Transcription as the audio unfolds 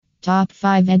Top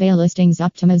 5 eBay listings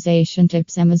optimization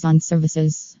tips. Amazon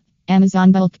services.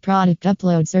 Amazon bulk product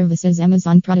upload services.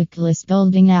 Amazon product list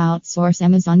building outsource.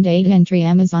 Amazon data entry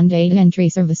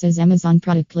services. Amazon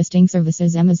product listing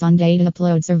services. Amazon data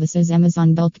upload services.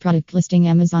 Amazon bulk product listing.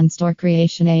 Amazon store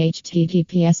creation.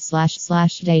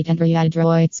 https://date entry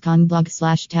adroits.com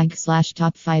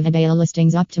blog/tag/top 5 eBay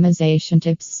listings optimization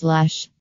tips/